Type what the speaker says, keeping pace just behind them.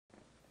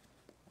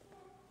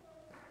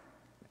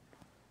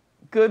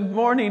Good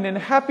morning and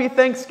happy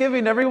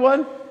Thanksgiving,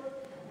 everyone.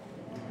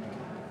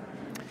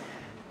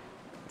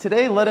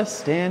 Today, let us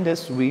stand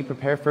as we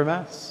prepare for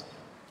Mass.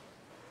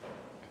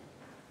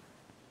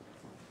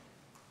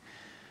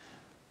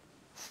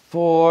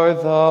 For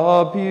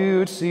the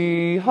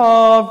beauty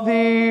of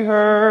the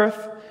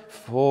earth,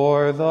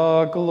 for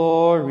the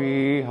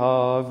glory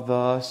of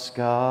the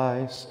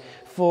skies,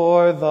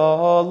 for the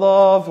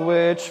love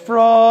which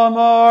from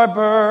our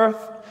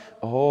birth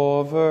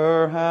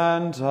over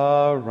and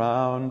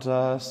around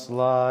us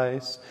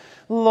lies.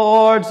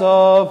 Lord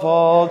of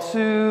all,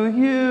 to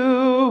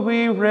you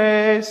we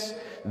raise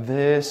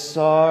this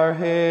our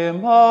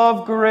hymn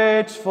of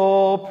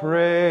grateful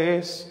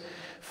praise.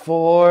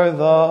 For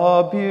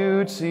the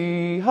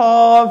beauty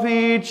of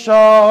each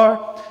hour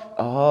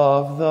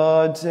of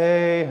the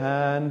day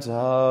and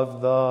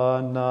of the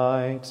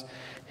night,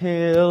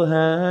 hill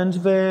and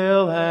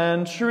vale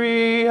and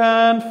tree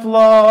and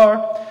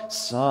flower,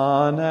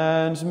 sun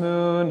and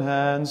moon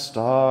and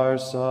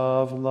stars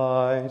of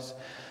light.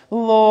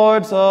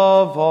 Lord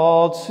of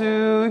all,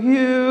 to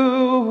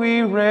you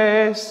we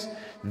raise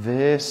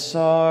this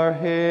our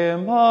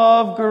hymn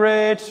of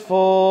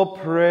grateful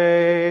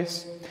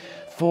praise.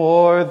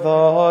 For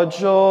the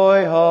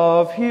joy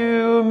of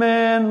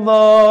human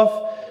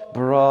love,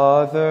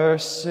 brother,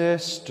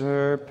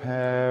 sister,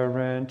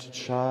 parent,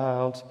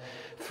 child,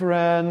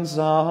 friends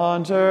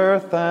on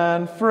earth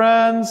and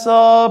friends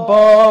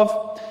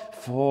above,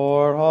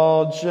 for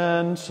all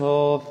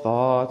gentle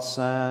thoughts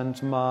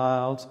and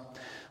mild.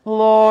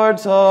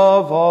 Lord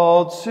of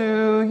all,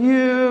 to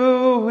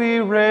you we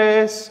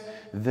raise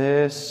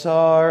this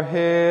our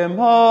hymn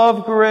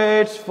of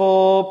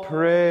grateful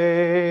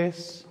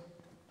praise.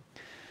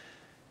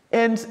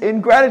 And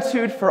in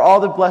gratitude for all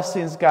the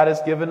blessings God has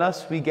given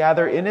us, we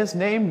gather in His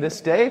name this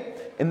day,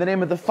 in the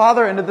name of the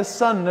Father, and of the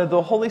Son, and of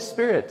the Holy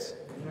Spirit.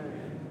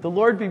 Amen. The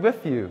Lord be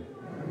with you.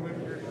 And with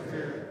your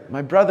spirit.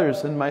 My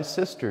brothers and my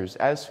sisters,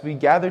 as we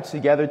gather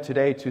together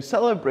today to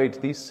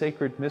celebrate these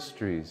sacred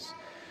mysteries,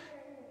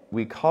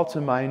 we call to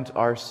mind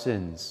our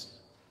sins.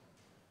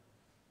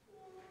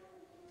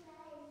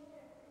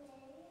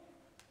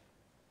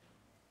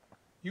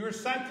 You were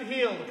sent to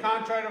heal the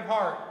contrite of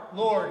heart.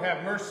 Lord,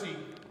 have mercy.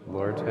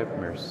 Lord, have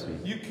mercy.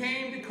 You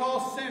came to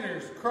call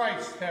sinners.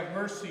 Christ, have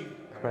mercy.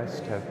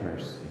 Christ, have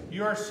mercy.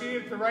 You are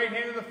seated at the right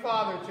hand of the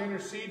Father to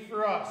intercede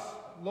for us.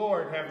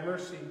 Lord, have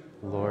mercy.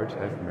 Lord,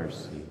 have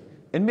mercy.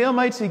 And may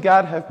Almighty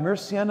God have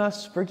mercy on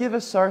us, forgive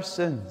us our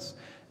sins,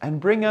 and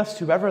bring us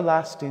to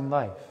everlasting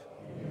life.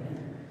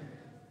 Amen.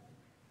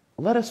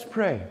 Let us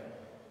pray.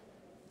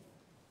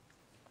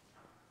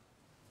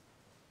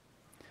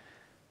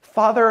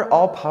 Father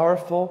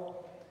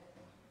all-powerful,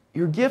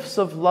 your gifts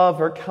of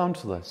love are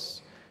countless,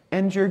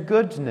 and your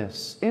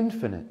goodness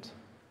infinite.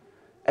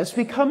 As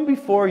we come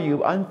before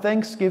you on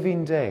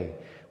Thanksgiving Day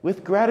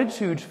with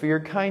gratitude for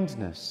your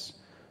kindness,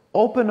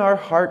 open our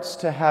hearts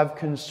to have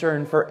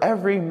concern for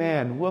every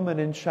man, woman,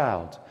 and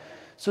child,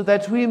 so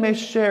that we may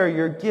share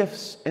your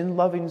gifts in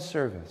loving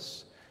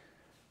service.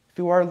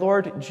 Through our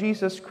Lord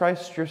Jesus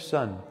Christ, your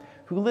Son,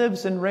 who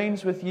lives and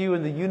reigns with you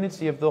in the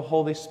unity of the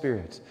Holy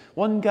Spirit,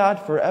 one God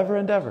forever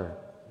and ever.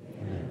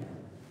 Amen.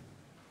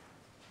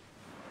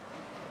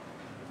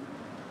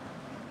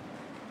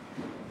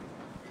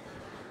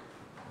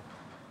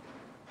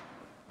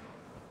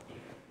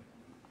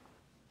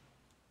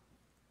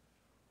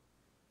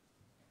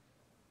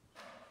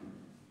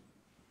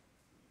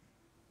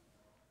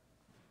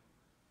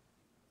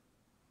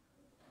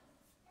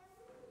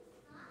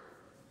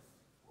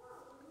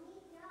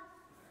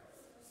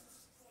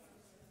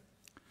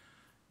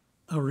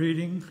 A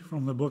reading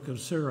from the book of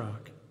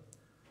Sirach.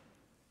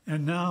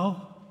 And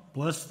now,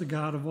 bless the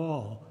God of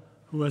all,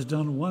 who has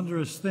done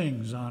wondrous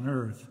things on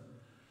earth,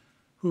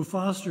 who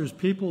fosters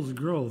people's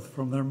growth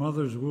from their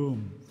mother's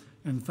womb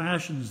and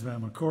fashions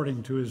them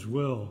according to his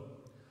will.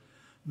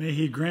 May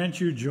he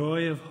grant you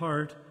joy of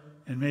heart,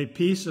 and may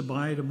peace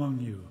abide among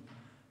you.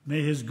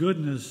 May his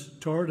goodness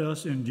toward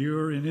us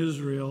endure in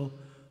Israel,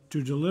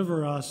 to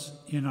deliver us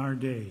in our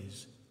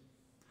days.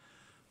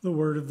 The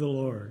word of the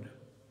Lord.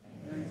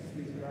 Thanks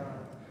be to God.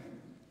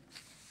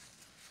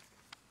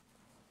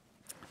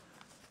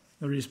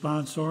 The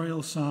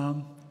responsorial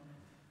psalm.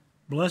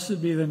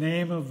 Blessed be the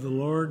name of the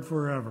Lord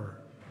forever.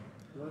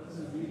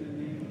 Blessed be the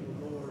name of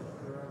the Lord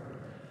forever.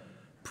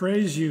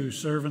 Praise you,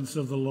 servants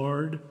of the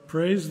Lord.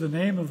 Praise the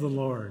name of the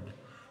Lord.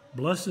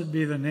 Blessed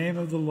be the name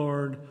of the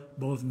Lord,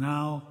 both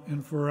now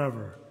and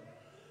forever.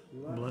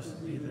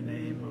 Blessed be the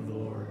name of the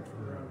Lord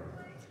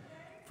forever.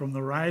 From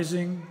the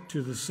rising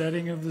to the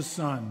setting of the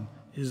sun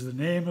is the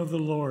name of the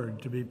Lord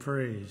to be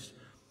praised.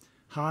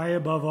 High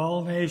above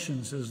all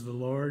nations is the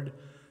Lord.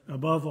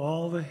 Above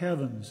all the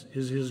heavens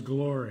is his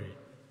glory.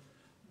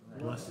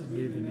 Blessed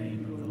be the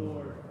name of the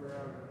Lord.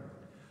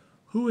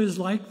 Who is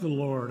like the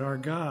Lord our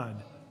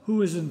God,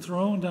 who is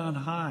enthroned on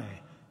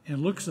high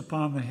and looks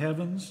upon the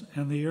heavens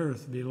and the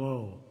earth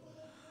below?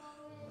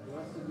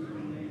 Blessed be the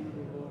name of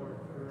the Lord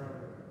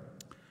forever.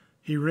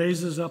 He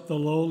raises up the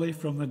lowly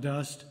from the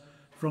dust.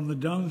 From the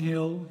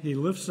dunghill he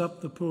lifts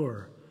up the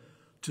poor,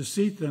 to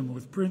seat them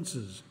with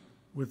princes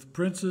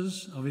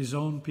of his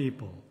own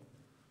people.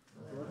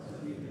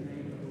 Blessed be the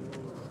name of the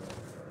Lord.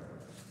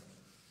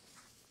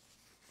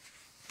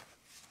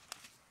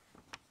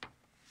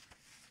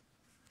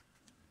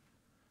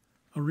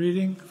 A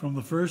reading from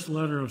the first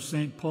letter of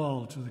St.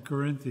 Paul to the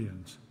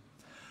Corinthians.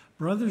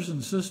 Brothers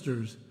and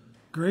sisters,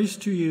 grace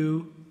to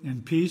you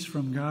and peace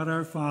from God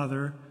our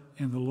Father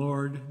and the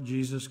Lord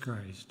Jesus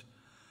Christ.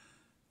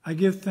 I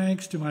give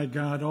thanks to my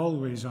God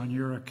always on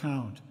your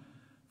account,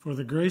 for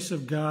the grace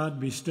of God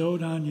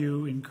bestowed on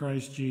you in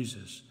Christ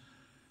Jesus,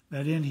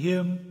 that in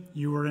him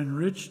you were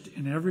enriched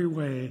in every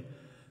way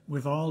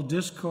with all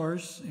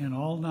discourse and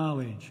all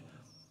knowledge,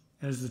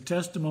 as the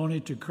testimony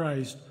to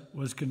Christ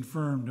was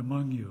confirmed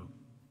among you,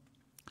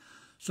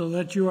 so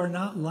that you are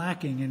not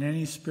lacking in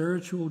any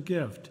spiritual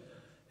gift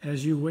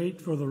as you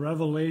wait for the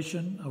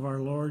revelation of our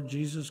Lord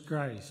Jesus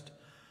Christ.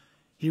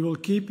 He will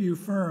keep you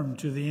firm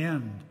to the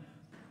end,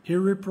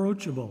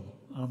 irreproachable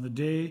on the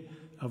day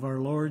of our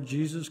Lord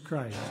Jesus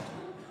Christ.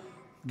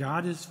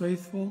 God is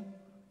faithful,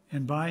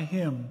 and by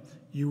him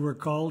you were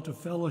called to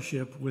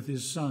fellowship with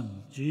his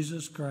Son,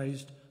 Jesus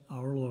Christ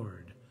our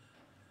Lord.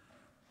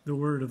 The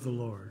word of the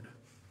Lord.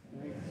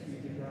 Thanks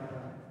be to God.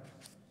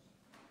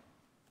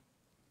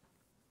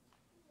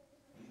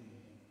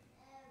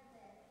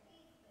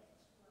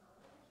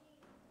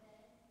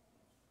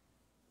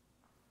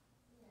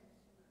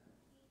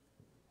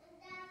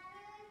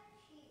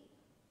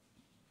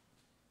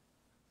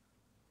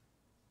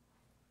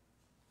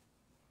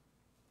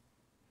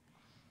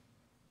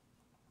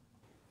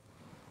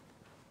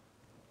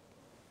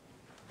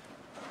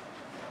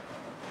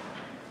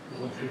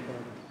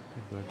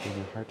 Lord, bring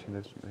your heart to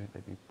this,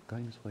 that you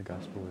guide this holy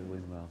gospel will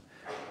and well.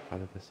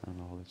 Father, the Son, and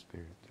the Holy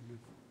Spirit. Amen.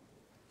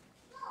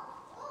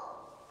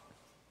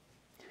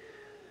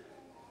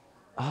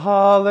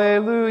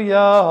 Hallelujah,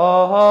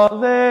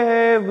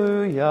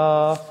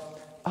 hallelujah,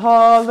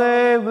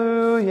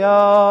 hallelujah.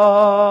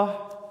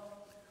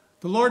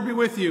 The Lord be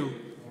with you.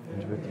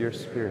 And with your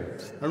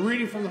spirit. A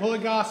reading from the Holy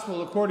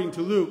Gospel according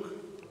to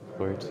Luke.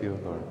 Glory to you,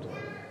 Lord.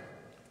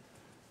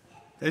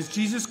 As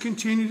Jesus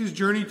continued his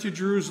journey to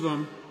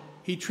Jerusalem,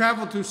 he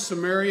traveled to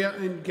Samaria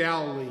and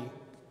Galilee.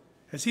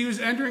 As he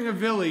was entering a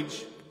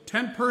village,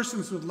 10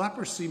 persons with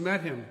leprosy met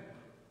him.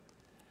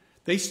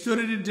 They stood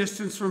at a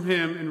distance from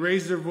him and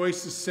raised their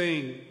voices,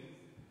 saying,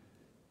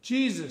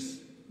 "Jesus,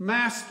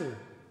 Master,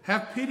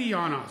 have pity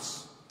on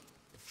us."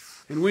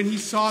 And when he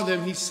saw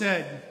them, he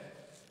said,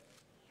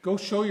 "Go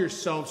show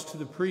yourselves to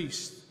the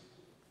priest."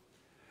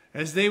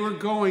 As they were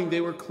going,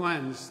 they were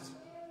cleansed.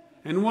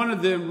 And one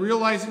of them,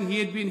 realizing he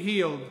had been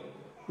healed,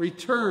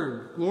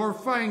 returned,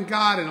 glorifying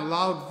God in a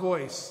loud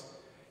voice.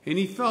 And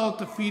he fell at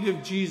the feet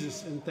of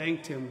Jesus and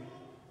thanked him.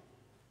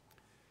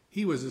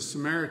 He was a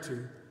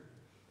Samaritan.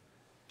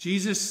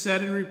 Jesus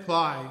said in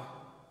reply,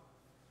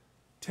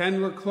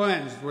 10 were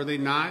cleansed, were they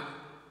not?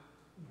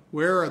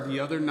 Where are the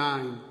other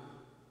 9?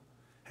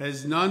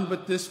 Has none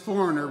but this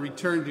foreigner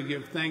returned to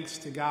give thanks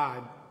to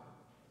God?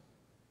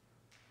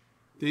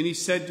 Then he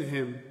said to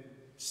him,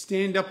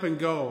 "Stand up and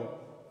go.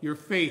 Your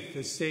faith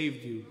has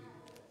saved you."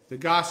 The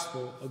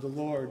Gospel of the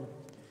Lord.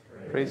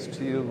 Praise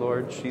to you,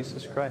 Lord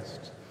Jesus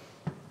Christ.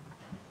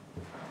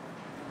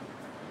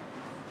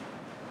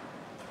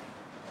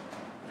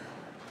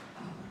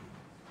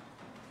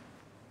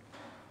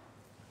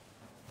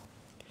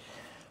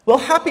 Well,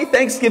 happy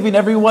Thanksgiving,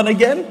 everyone,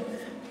 again.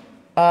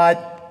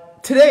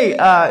 Today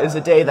is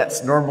a day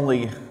that's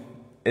normally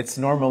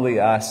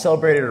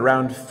celebrated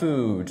around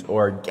food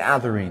or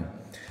gathering.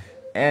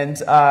 And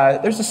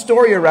there's a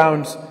story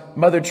around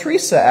Mother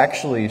Teresa,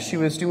 actually. She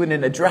was doing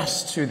an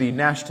address to the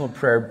National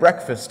Prayer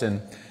Breakfast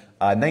in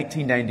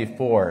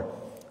 1994.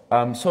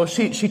 So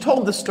she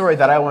told the story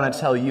that I want to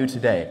tell you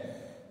today.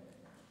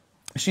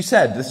 She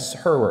said, this is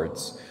her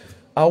words,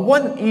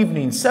 "One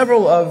evening,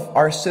 several of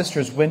our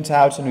sisters went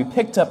out and we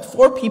picked up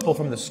 4 people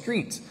from the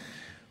street.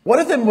 One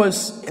of them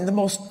was in the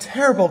most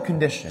terrible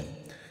condition.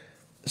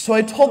 So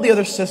I told the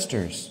other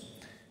sisters,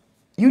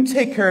 'You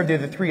take care of the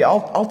other 3.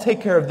 I'll take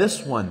care of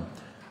this one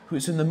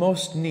who's in the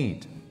most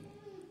need.'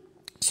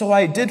 So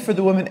I did for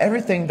the woman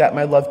everything that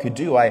my love could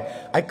do.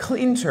 I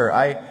cleaned her.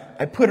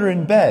 I put her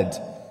in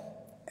bed.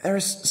 There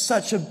was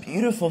such a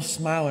beautiful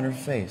smile on her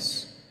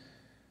face.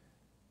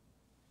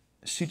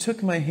 She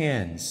took my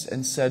hands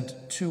and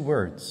said 2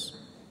 words,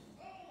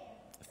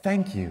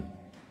 'Thank you.'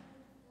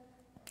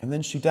 And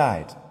then she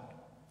died."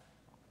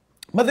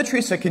 Mother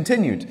Teresa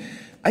continued,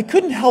 "I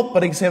couldn't help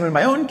but examine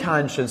my own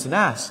conscience and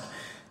ask,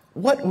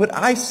 what would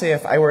I say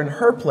if I were in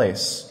her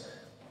place?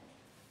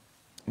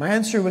 My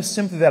answer was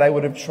simply that I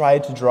would have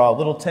tried to draw a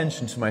little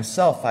attention to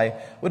myself. I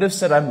would have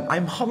said,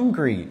 I'm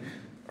hungry,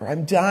 or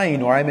I'm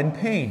dying, or I'm in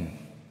pain."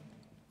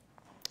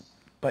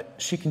 But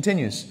she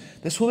continues,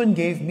 "This woman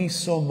gave me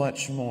so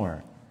much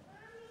more.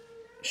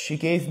 She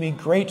gave me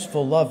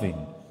grateful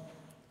loving,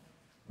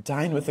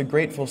 dying with a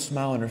grateful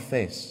smile on her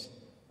face.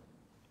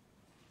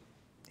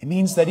 It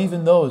means that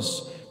even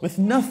those with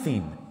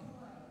nothing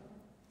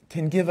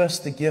can give us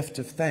the gift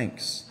of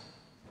thanks."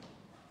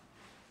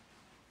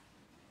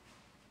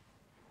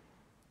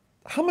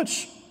 how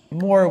much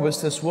more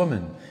was this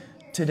woman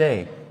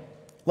today?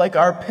 Like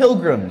our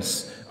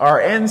pilgrims, our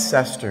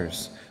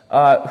ancestors,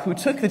 who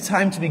took the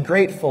time to be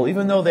grateful,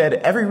 even though they had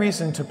every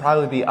reason to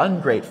probably be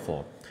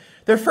ungrateful.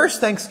 Their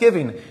first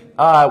Thanksgiving,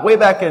 way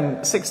back in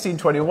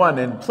 1621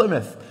 in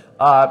Plymouth,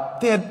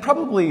 they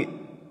probably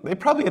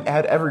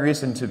had every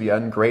reason to be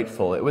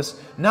ungrateful. It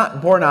was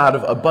not born out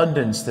of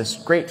abundance, this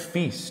great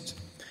feast.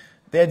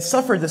 They had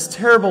suffered this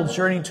terrible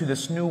journey to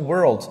this new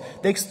world.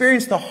 They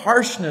experienced the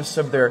harshness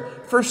of their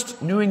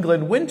first New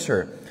England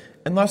winter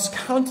and lost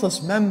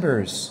countless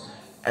members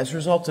as a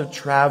result of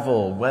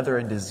travel, weather,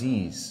 and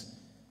disease.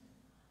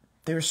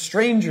 They were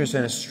strangers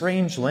in a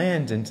strange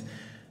land, and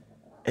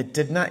it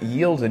did not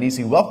yield an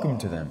easy welcome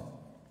to them.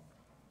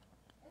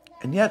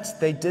 And yet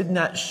they did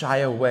not shy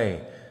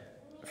away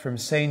from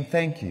saying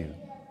thank you.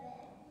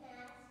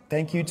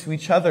 Thank you to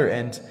each other,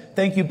 and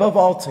thank you above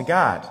all to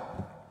God.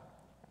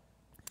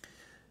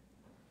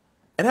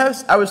 And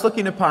as I was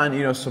looking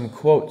upon, some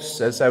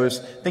quotes as I was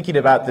thinking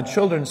about the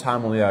children's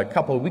homily a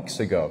couple of weeks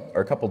ago,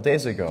 or a couple of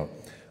days ago,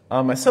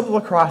 I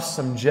stumbled across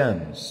some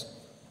gems.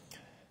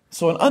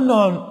 So an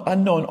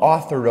unknown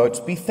author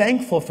wrote, "Be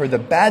thankful for the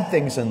bad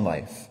things in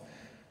life,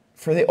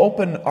 for they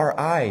open our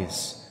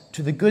eyes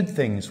to the good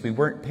things we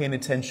weren't paying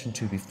attention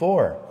to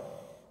before."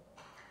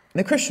 And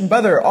a Christian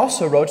brother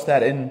also wrote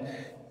that in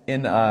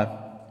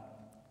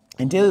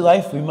daily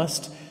life we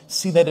must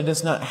see that it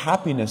is not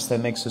happiness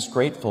that makes us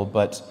grateful,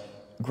 but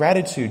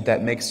gratitude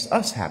that makes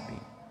us happy.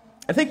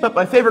 I think but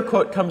my favorite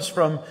quote comes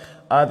from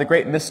the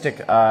great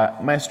mystic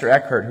Meister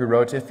Eckhart, who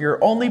wrote, "If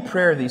your only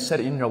prayer that you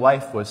said in your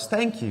life was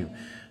thank you,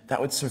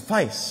 that would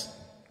suffice."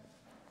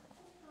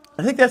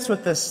 I think that's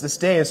what this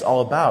day is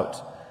all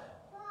about.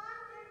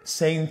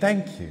 Saying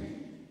thank you.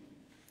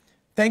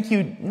 Thank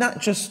you not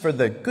just for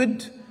the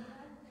good,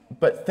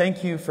 but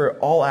thank you for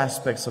all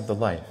aspects of the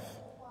life.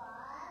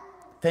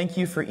 Thank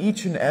you for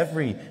each and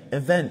every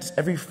event,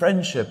 every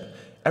friendship,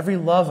 every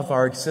love of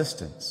our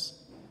existence.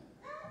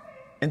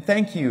 And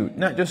thank you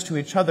not just to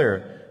each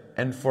other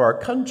and for our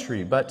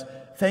country,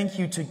 but thank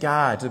you to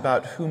God,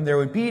 about whom there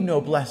would be no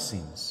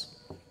blessings.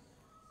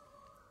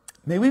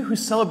 May we who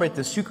celebrate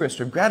this Eucharist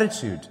of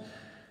gratitude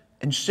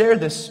and share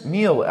this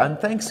meal on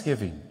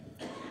Thanksgiving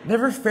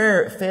never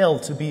fail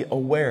to be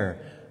aware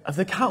of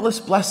the countless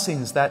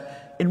blessings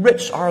that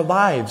enrich our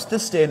lives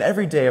this day and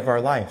every day of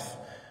our life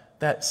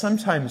that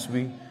sometimes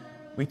we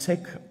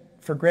take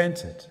for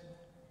granted.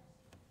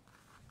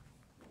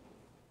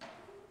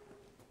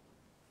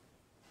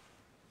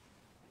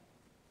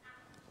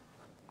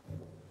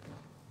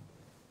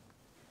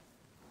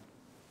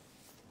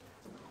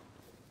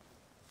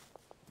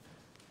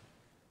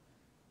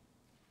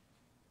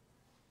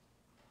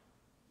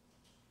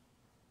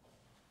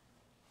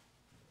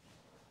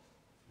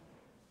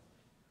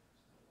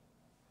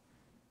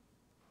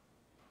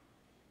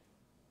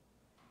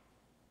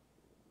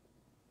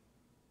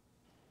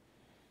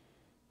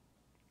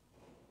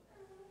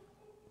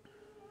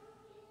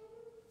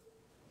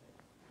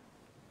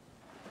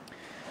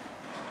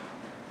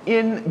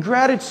 In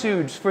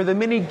gratitude for the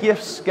many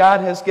gifts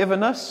God has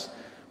given us,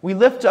 we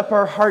lift up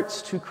our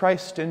hearts to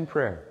Christ in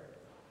prayer.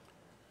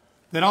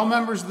 That all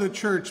members of the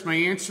church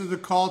may answer the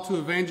call to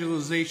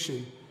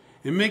evangelization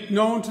and make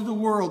known to the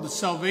world the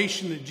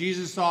salvation that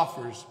Jesus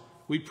offers,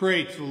 we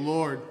pray to the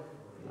Lord.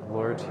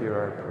 Lord, hear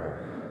our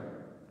prayer.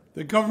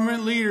 The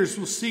government leaders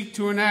will seek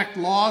to enact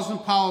laws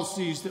and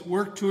policies that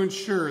work to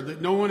ensure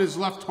that no one is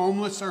left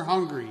homeless or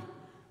hungry.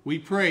 We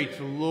pray to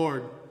the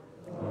Lord.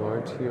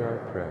 Lord, hear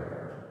our prayer.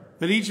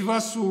 That each of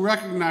us will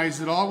recognize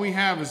that all we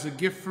have is a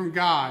gift from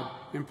God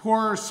and pour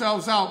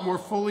ourselves out more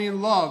fully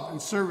in love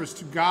and service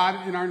to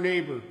God and our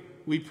neighbor.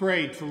 We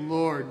pray to the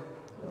Lord.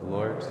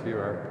 Lord,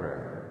 hear our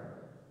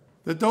prayer.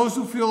 That those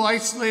who feel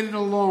isolated and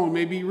alone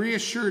may be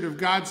reassured of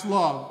God's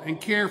love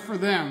and care for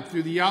them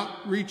through the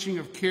outreaching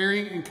of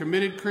caring and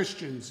committed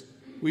Christians.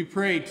 We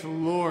pray to the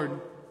Lord.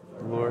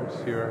 Lord,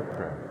 hear our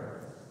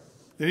prayer.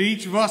 That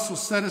each of us will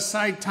set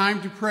aside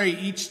time to pray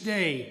each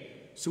day,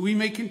 so we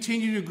may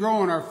continue to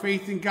grow in our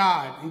faith in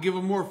God and give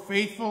a more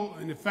faithful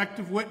and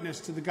effective witness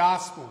to the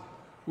gospel.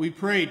 We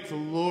pray to the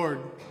Lord.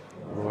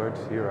 Lord,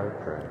 hear our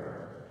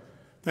prayer.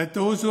 That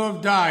those who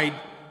have died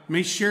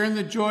may share in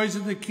the joys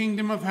of the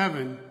kingdom of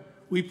heaven.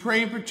 We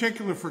pray in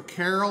particular for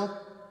Carol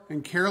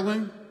and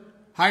Carolyn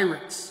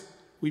Hyrix.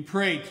 We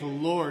pray to the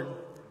Lord.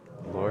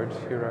 Lord,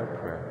 hear our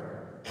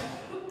prayer.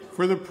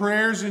 For the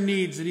prayers and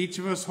needs that each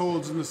of us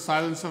holds in the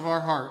silence of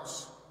our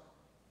hearts,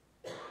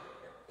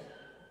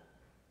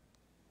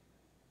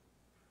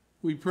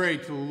 we pray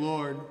to the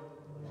Lord.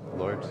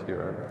 Lord,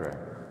 hear our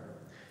prayer.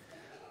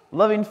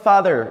 Loving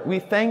Father, we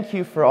thank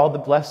you for all the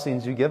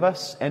blessings you give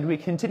us, and we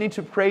continue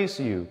to praise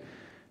you.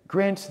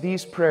 Grant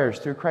these prayers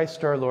through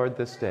Christ our Lord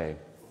this day.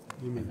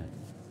 Amen.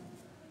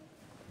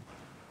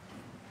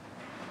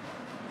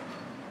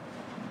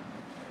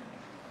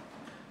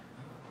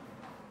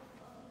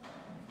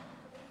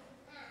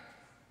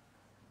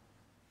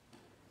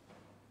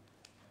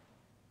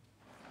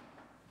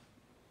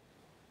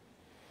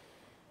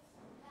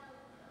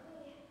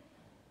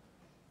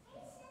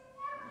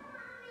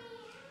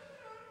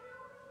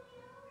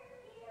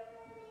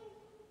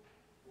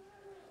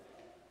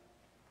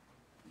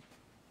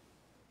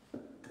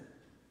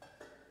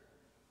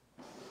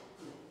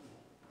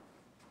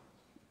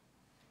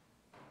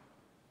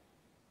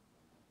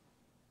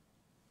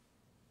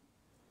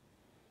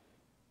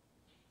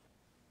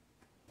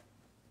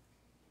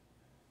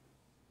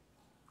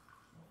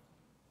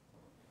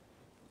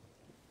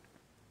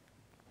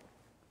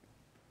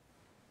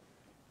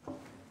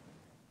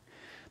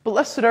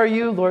 Blessed are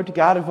you, Lord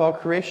God of all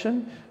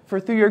creation,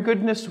 for through your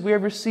goodness we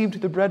have received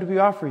the bread we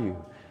offer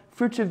you,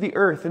 fruit of the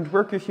earth and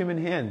work of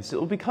human hands. It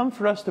will become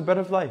for us the bread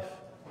of life.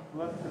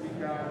 Blessed be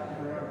God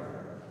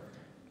forever.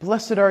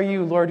 Blessed are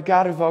you, Lord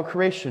God of all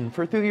creation,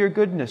 for through your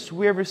goodness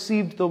we have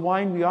received the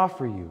wine we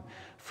offer you,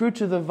 fruit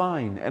of the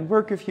vine and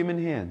work of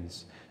human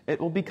hands. It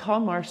will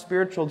become our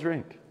spiritual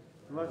drink.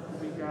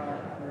 Blessed be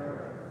God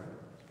forever.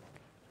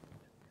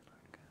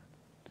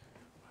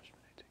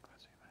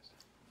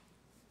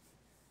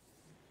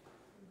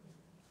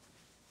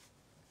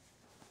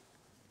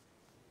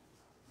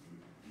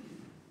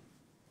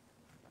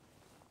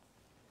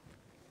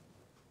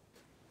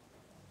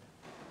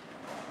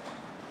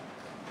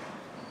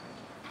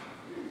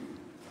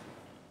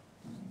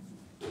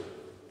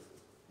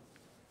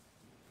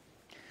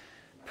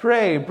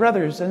 Pray,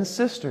 brothers and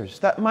sisters,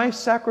 that my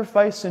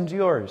sacrifice and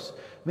yours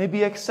may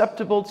be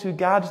acceptable to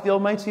God the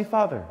Almighty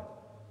Father.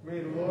 May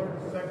the Lord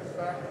accept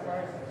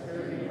sacrifice and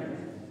charity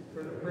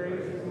for the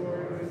praise and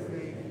glory of his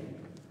name,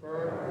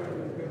 for our good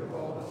and the good of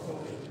all the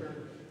Holy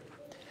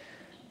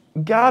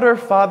Church. God our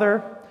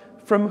Father,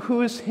 from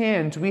whose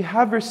hand we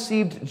have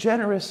received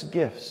generous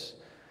gifts,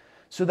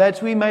 so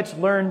that we might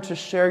learn to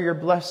share your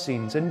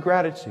blessings and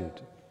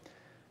gratitude.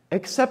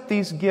 Accept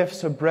these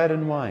gifts of bread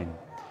and wine,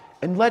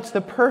 and let the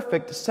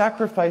perfect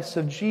sacrifice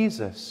of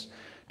Jesus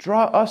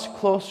draw us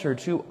closer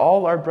to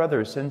all our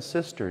brothers and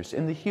sisters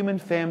in the human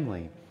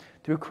family,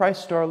 through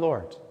Christ our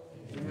Lord.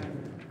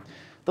 Amen.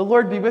 The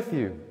Lord be with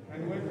you.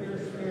 And with your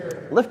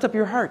spirit. Lift up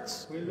your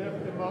hearts. We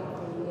lift them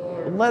up to the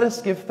Lord. Let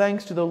us give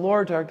thanks to the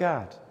Lord our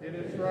God. It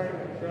is right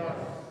and just.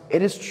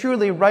 It is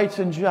truly right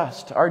and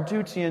just, our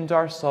duty and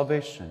our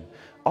salvation,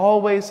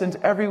 always and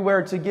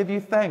everywhere to give you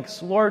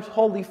thanks, Lord,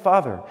 Holy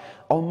Father,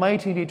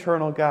 Almighty and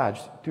eternal God,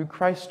 through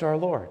Christ our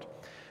Lord.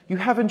 You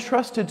have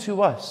entrusted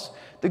to us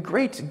the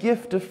great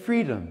gift of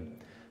freedom,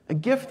 a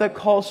gift that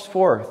calls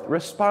forth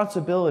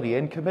responsibility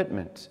and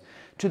commitment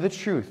to the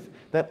truth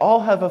that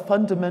all have a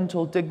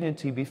fundamental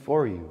dignity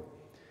before you.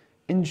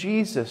 In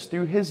Jesus,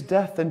 through his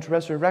death and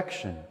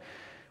resurrection,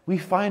 we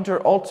find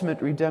our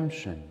ultimate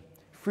redemption,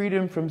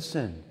 freedom from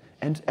sin,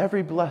 and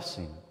every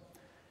blessing.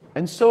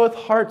 And so with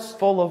hearts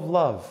full of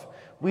love,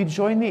 we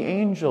join the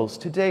angels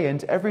today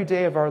and every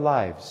day of our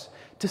lives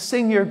to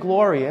sing your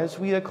glory as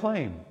we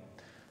acclaim,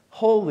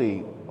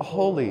 Holy,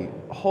 holy,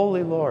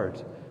 holy Lord,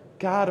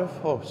 God of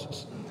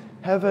hosts,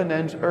 heaven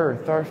and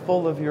earth are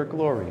full of your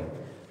glory.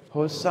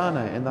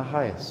 Hosanna in the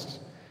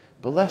highest.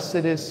 Blessed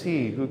is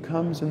he who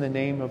comes in the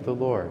name of the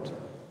Lord.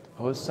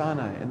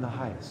 Hosanna in the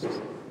highest.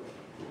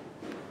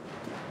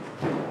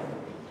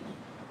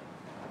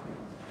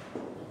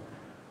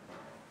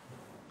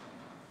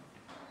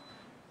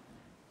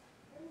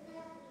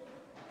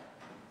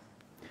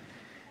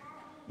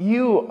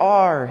 You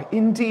are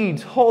indeed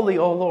holy,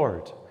 O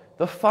Lord,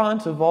 the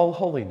font of all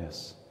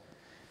holiness.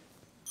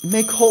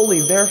 Make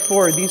holy,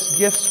 therefore, these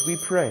gifts, we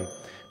pray,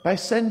 by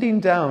sending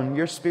down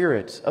your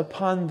Spirit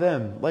upon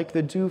them like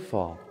the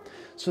dewfall,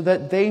 so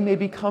that they may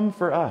become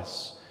for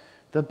us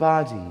the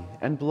body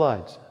and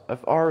blood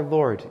of our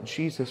Lord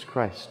Jesus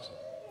Christ.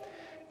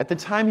 At the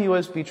time he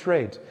was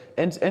betrayed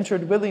and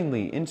entered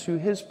willingly into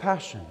his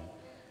passion,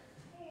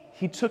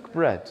 he took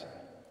bread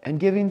and,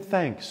 giving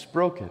thanks,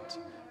 broke it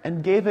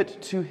and gave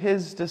it to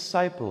his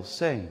disciples,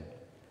 saying,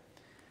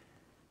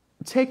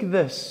 "Take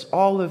this,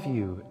 all of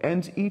you,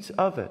 and eat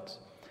of it,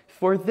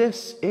 for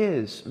this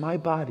is my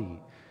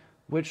body,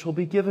 which will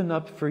be given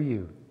up for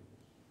you."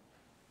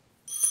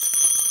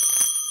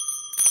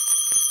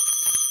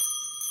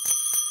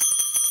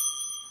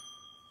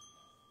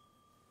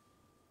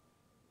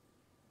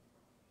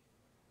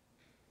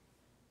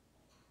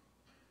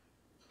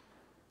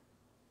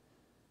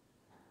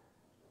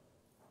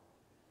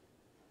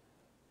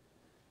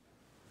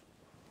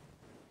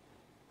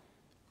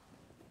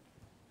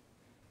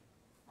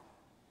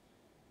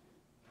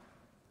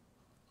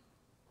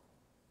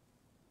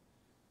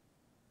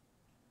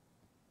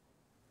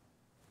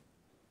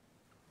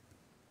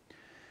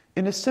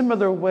 In a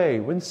similar way,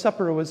 when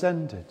supper was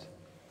ended,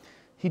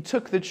 he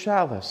took the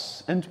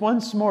chalice, and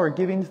once more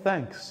giving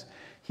thanks,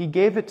 he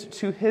gave it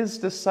to his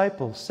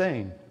disciples,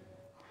 saying,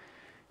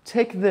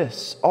 "Take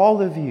this,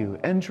 all of you,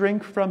 and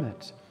drink from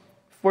it,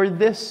 for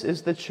this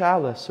is the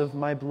chalice of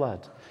my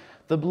blood,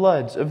 the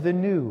blood of the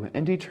new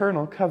and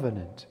eternal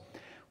covenant,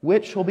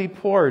 which will be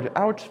poured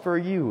out for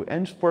you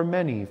and for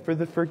many for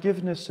the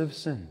forgiveness of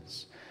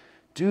sins.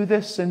 Do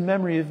this in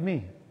memory of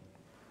me."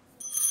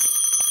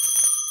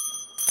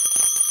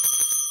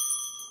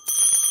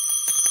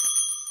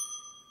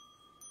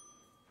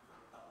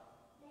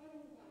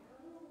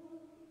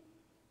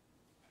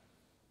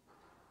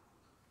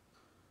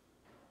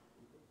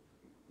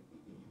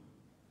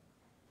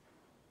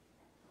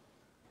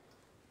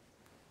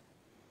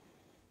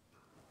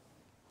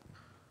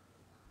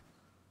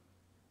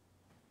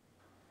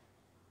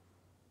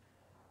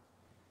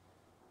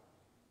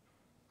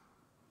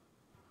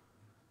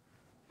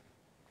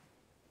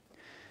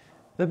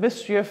 The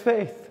mystery of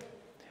faith.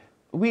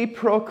 We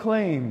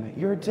proclaim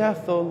your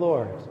death, O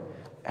Lord,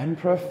 and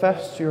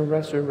profess your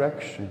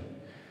resurrection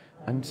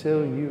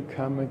until you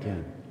come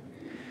again.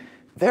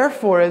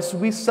 Therefore, as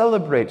we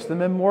celebrate the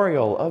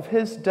memorial of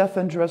his death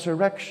and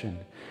resurrection,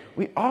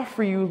 we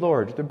offer you,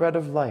 Lord, the bread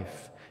of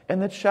life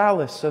and the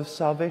chalice of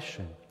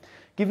salvation,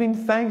 giving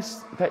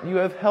thanks that you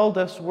have held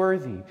us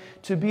worthy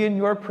to be in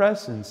your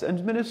presence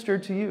and minister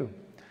to you.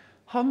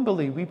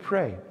 Humbly we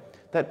pray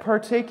that,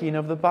 partaking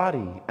of the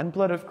body and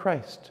blood of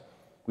Christ,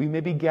 we may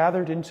be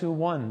gathered into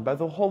one by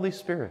the Holy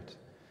Spirit.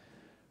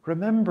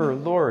 Remember,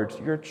 Lord,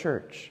 your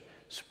church,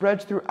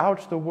 spread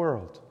throughout the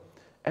world,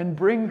 and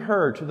bring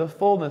her to the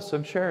fullness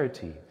of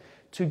charity,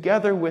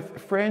 together with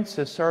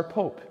Francis our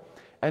Pope,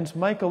 and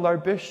Michael our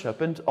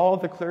Bishop, and all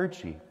the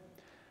clergy.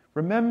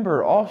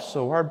 Remember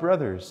also our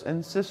brothers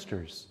and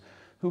sisters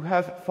who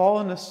have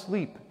fallen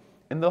asleep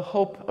in the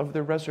hope of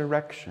the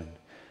resurrection,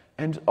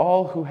 and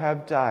all who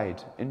have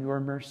died in your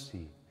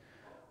mercy.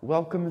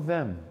 Welcome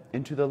them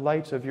into the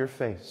light of your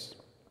face.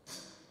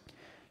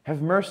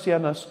 Have mercy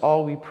on us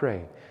all, we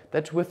pray,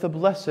 that with the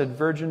Blessed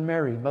Virgin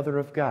Mary, Mother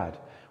of God,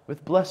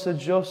 with blessed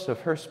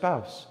Joseph, her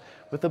spouse,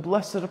 with the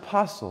blessed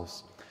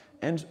apostles,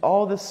 and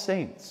all the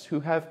saints who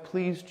have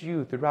pleased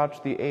you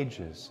throughout the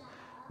ages,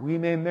 we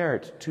may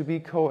merit to be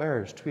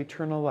co-heirs to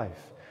eternal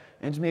life,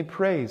 and may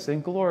praise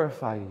and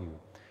glorify you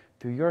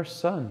through your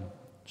Son,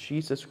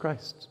 Jesus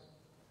Christ.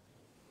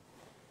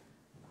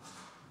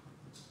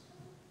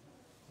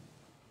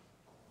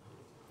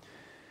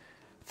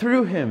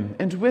 Through him,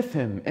 and with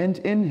him, and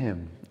in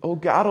him, O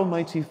God,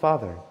 Almighty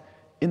Father,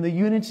 in the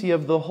unity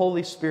of the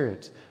Holy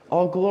Spirit,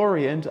 all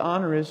glory and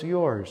honor is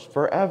yours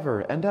forever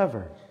and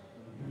ever.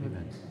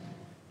 Amen.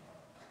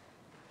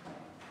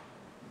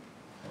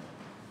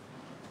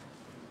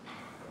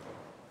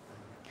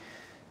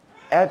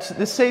 At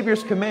the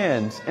Savior's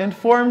command, and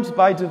formed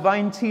by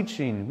divine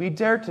teaching, we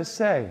dare to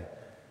say,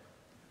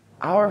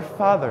 Our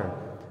Father,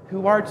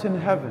 who art in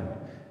heaven,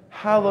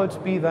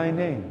 hallowed be thy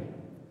name.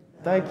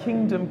 Thy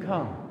kingdom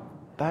come,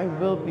 thy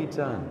will be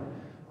done,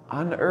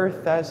 on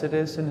earth as it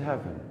is in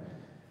heaven.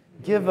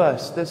 Give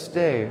us this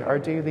day our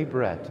daily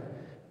bread,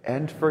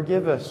 and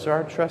forgive us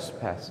our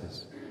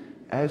trespasses,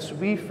 as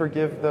we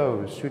forgive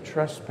those who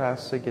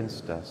trespass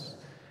against us.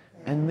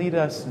 And lead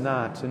us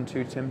not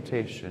into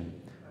temptation,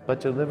 but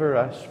deliver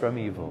us from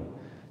evil.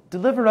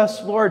 Deliver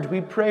us, Lord,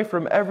 we pray,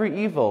 from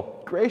every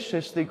evil.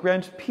 Graciously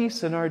grant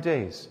peace in our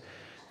days,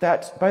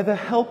 that by the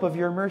help of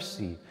your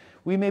mercy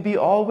we may be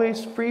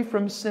always free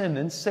from sin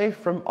and safe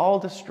from all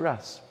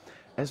distress,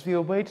 as we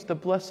await the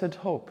blessed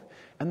hope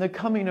and the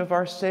coming of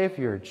our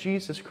Savior,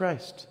 Jesus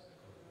Christ.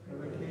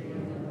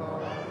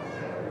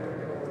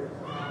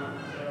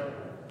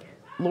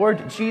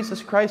 Lord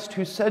Jesus Christ,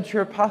 who said to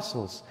your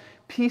apostles,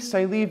 Peace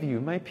I leave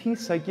you, my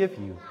peace I give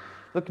you,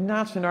 look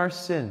not on our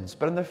sins,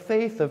 but on the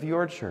faith of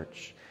your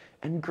church,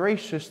 and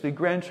graciously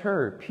grant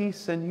her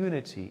peace and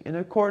unity in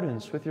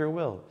accordance with your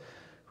will,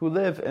 who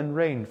live and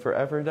reign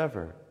forever and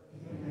ever.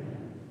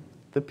 Amen.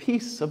 The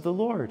peace of the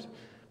Lord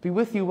be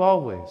with you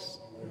always.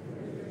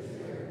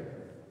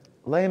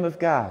 Lamb of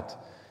God,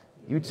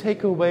 you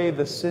take away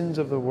the sins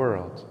of the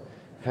world.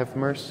 Have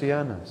mercy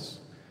on us.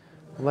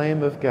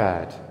 Lamb of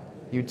God,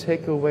 you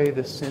take away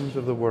the sins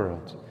of the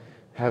world.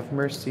 Have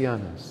mercy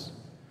on us.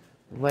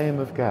 Lamb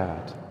of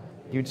God,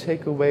 you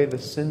take away the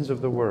sins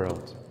of the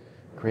world.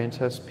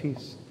 Grant us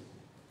peace.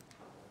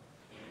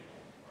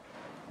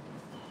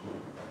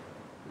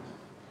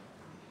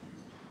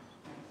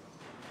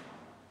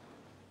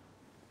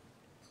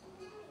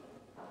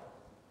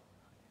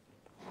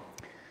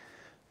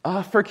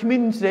 For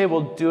communion today,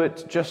 we'll do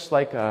it just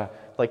like a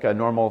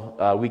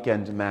normal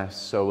weekend Mass.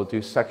 So we'll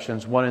do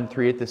sections 1 and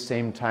 3 at the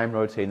same time,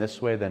 rotating this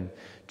way, then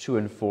 2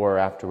 and 4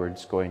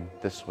 afterwards, going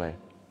this way.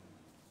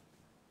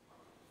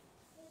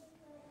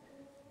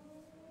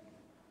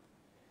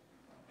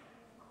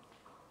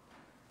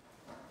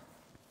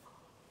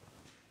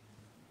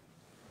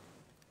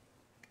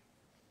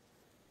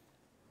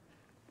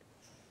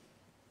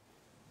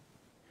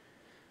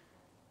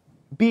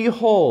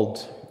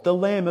 Behold the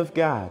Lamb of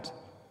God.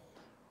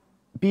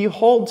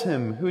 Behold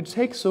him who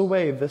takes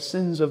away the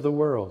sins of the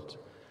world.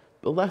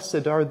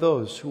 Blessed are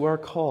those who are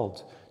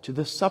called to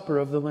the supper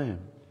of the Lamb.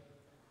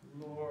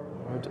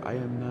 Lord, I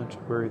am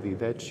not worthy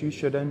that you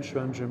should enter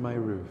under my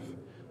roof,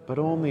 but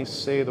only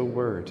say the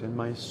word, and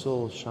my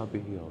soul shall be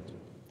healed.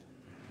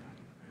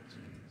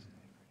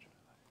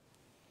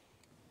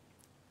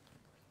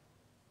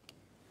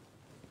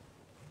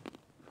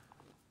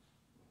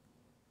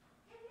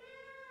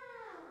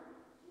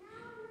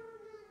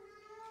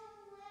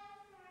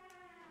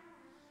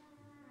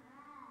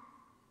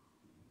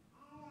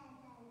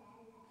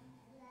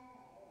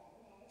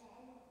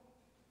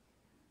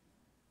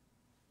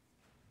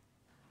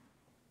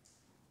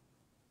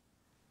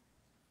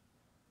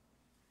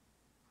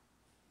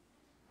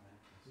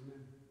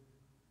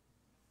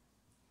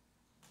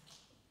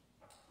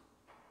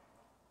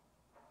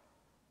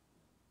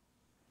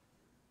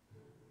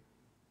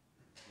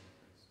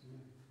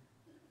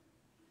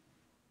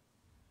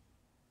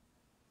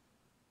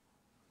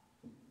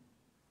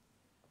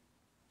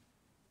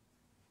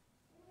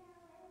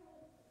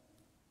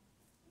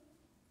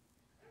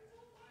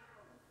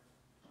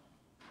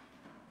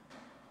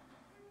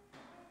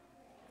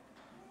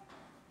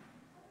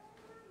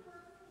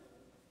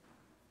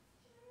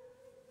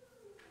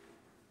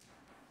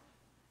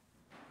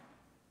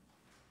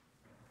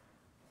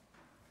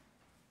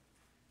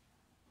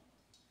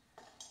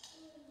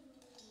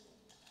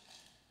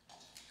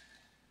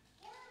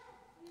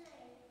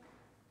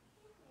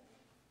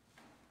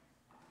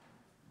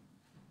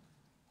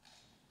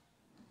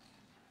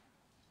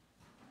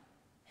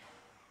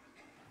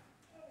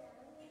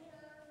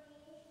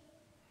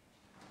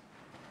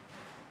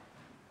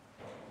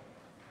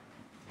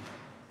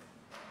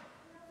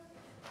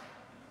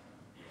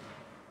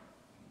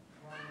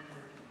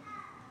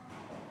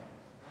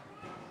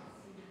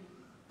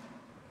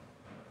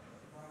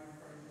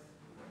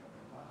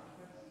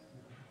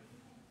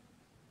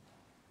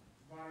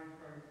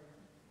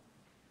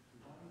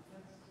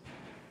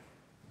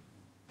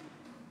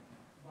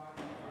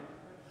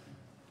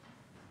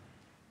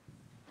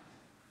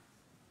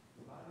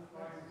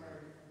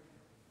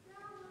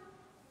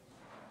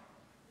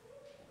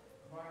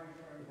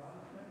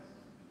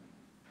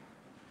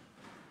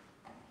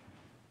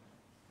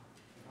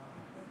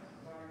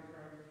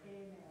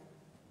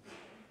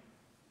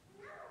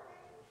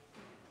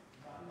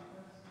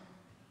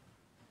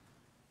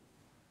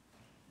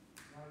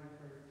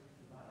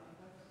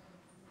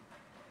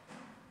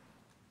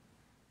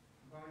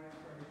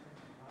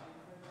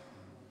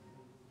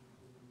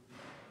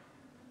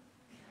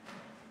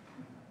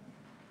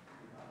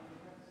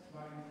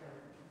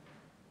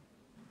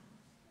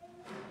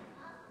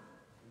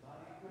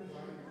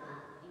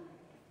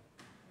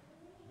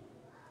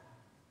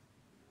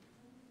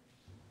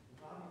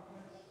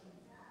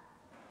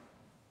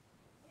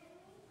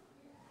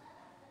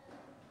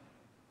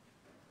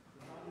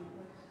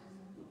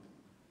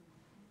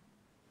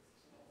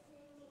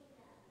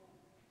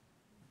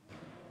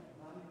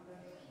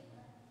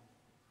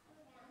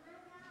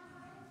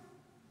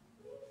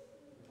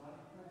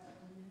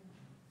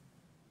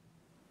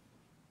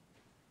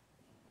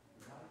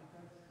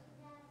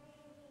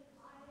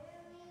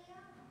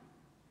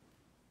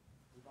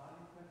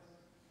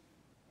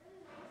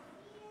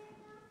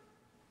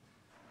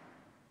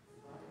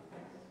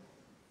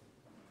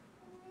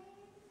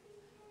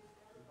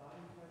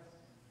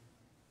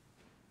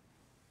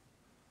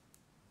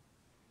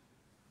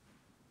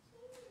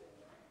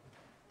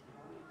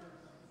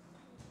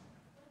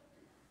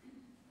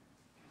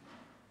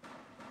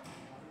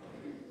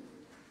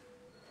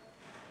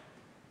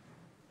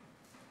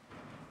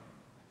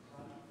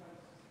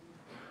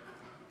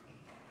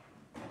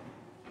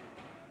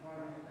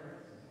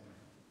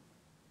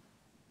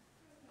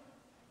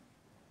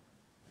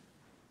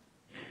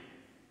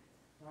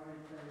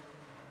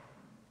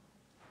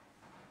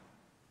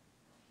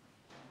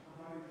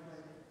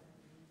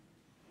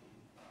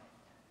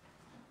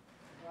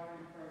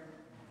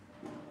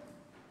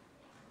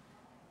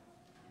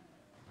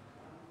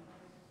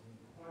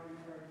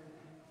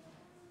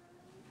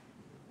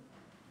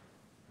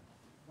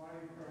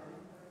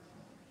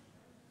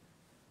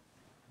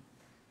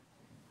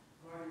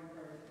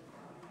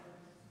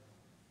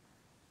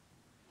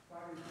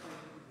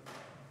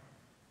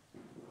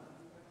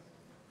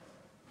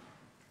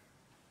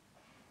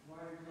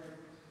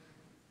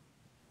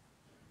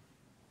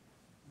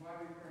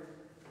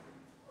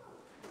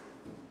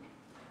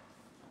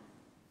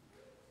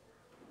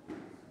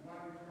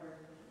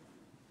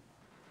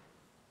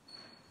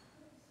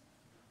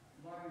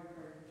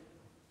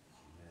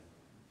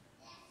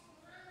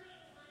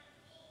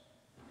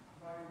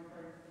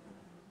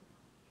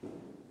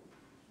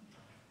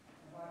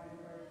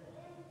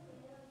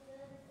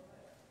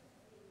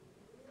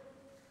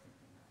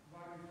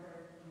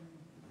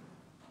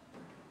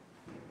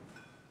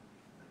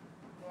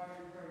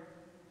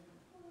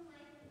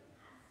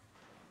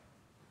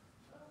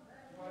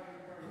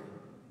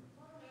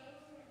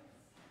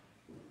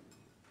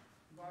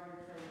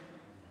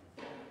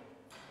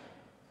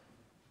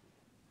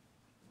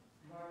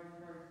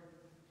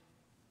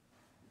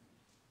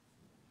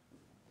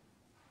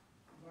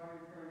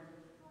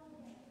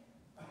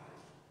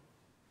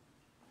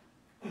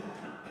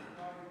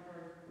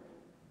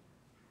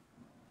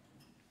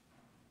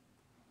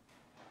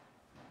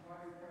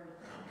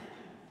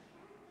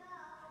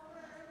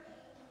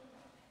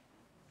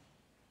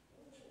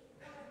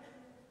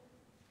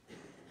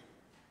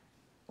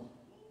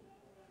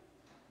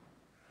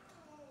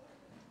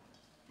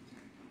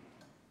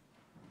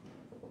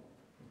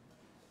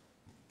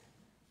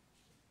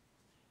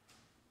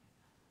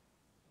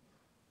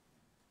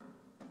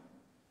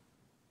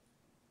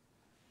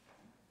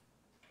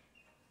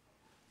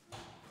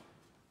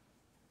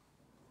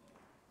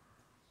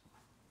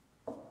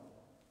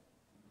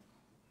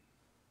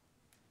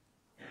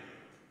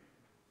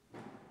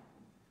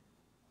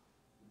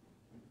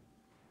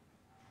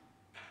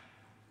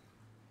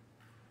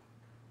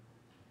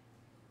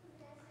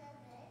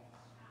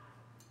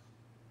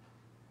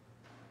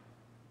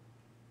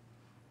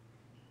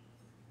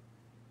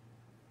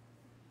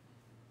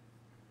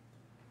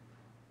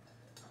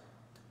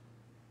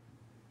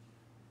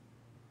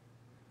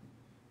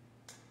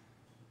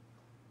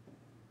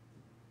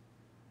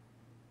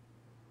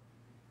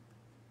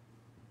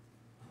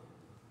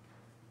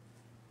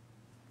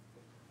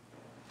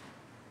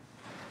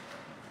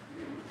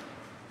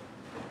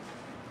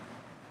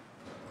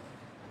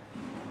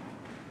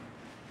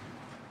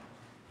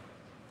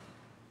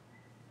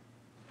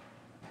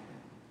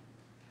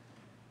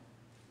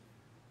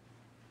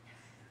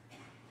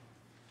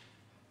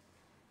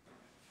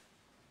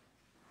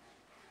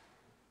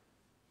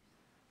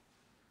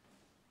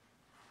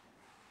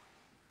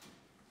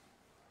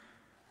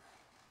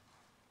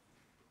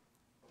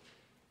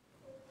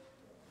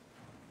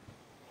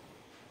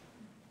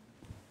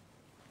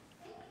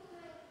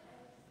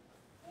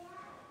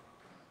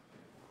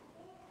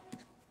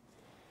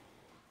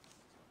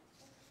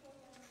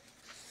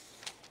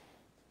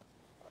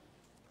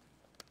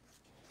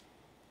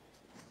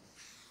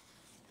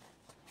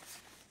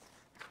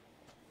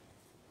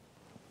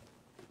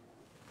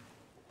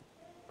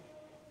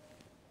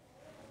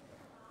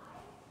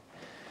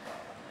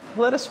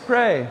 Let us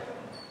pray.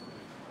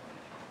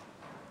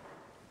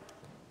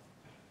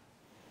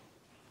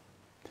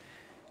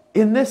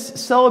 In this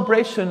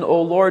celebration,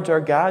 O Lord our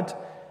God,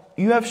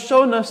 you have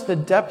shown us the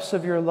depths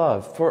of your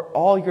love for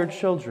all your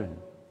children.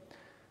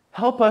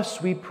 Help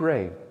us, we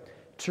pray,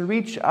 to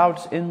reach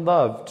out in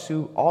love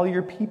to all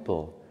your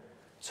people,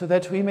 so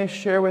that we may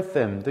share with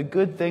them the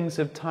good things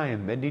of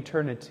time and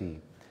eternity.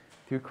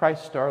 Through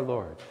Christ our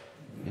Lord.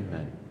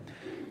 Amen.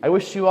 I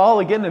wish you all,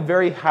 again, a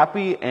very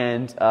happy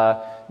and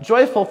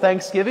joyful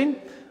Thanksgiving,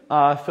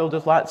 filled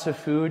with lots of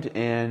food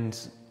and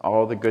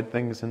all the good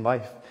things in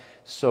life.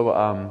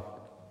 So,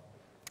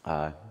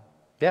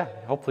 yeah,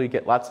 hopefully you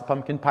get lots of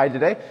pumpkin pie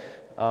today.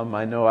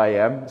 I know I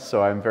am,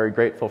 so I'm very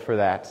grateful for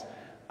that,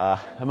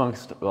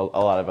 amongst a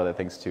lot of other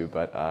things too,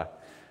 but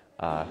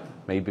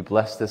may you be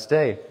blessed this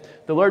day.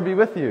 The Lord be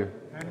with you.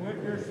 And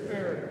with your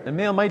spirit. And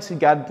may Almighty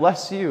God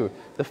bless you,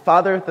 the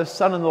Father, the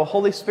Son, and the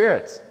Holy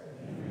Spirit.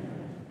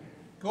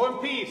 Go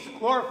in peace,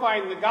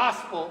 glorifying the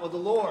gospel of the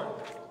Lord.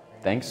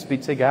 Thanks be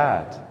to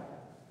God.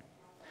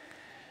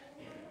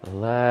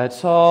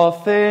 Let all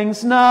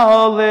things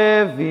now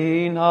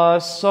living a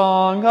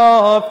song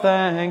of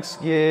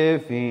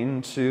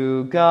thanksgiving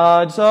to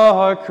God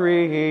our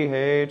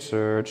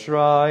Creator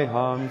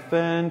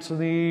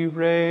triumphantly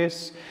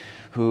raise,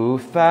 who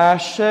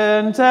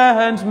fashioned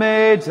and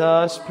made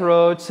us,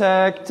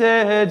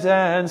 protected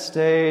and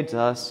stayed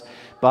us,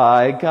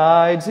 by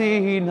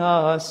guiding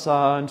us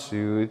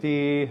unto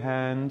the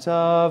end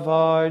of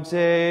our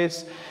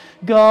days.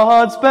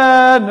 God's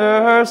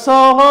banners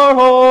are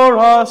o'er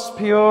us,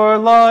 pure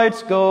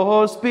light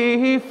goes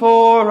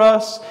before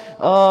us,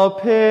 a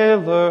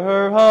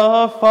pillar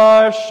of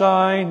fire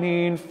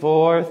shining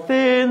forth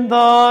in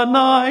the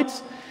night,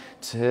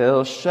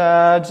 till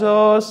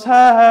shadows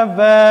have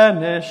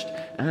vanished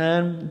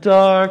and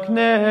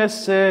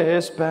darkness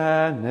is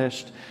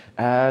banished,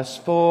 as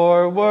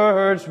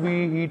forwards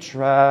we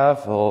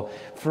travel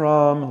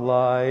from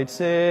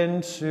light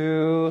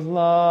into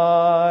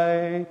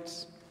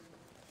light.